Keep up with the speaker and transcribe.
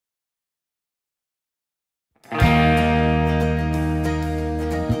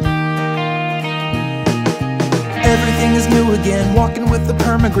Everything is new again, walking with a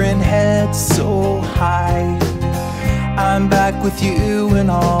permagrin, head so high. I'm back with you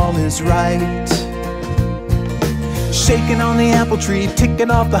and all is right. Shaking on the apple tree, ticking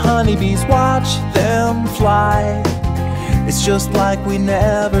off the honeybees, watch them fly. It's just like we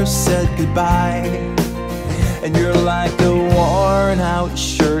never said goodbye. And you're like a worn out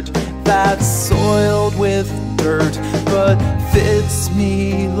shirt that's soiled with dirt, but fits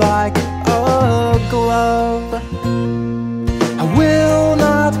me like a glove. I will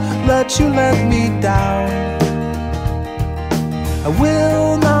not let you let me down. I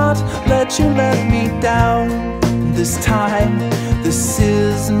will not let you let me down. This time, this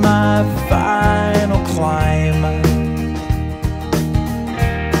is my final climb.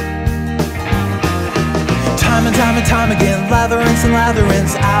 Time and time and time again, labyrinths and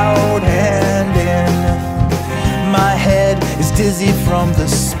labyrinths, out and in. My head is dizzy from the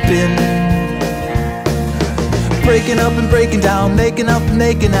spin. Breaking up and breaking down, making up and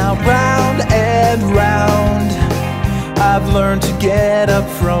making out, round and round. I've learned to get up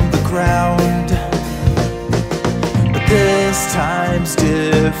from the ground. But this time's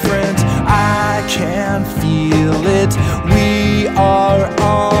different, I can feel it. We are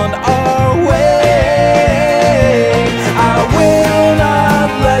on our way. I will not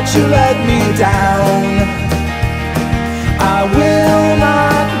let you let me down. I will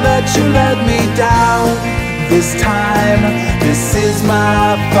not let you let me down. This time, this is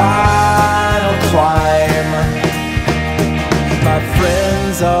my final climb. My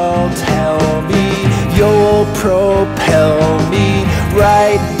friends all tell me you'll propel me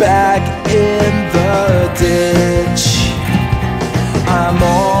right back in the ditch. I'm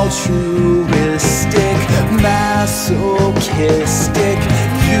altruistic, masochistic.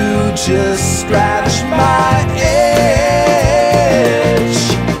 You just scratch my itch.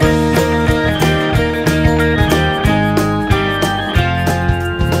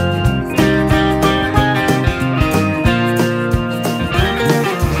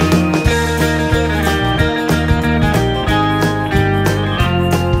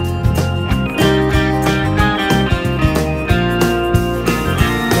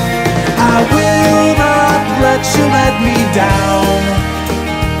 I will not let you let me down.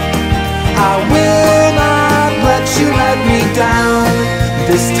 I will not let you let me down.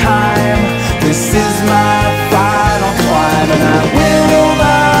 This time, this is my final climb. And I will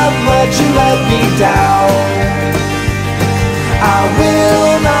not let you let me down. I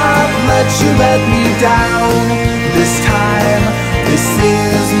will not let you let me down. This time, this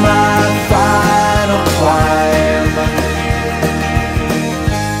is my final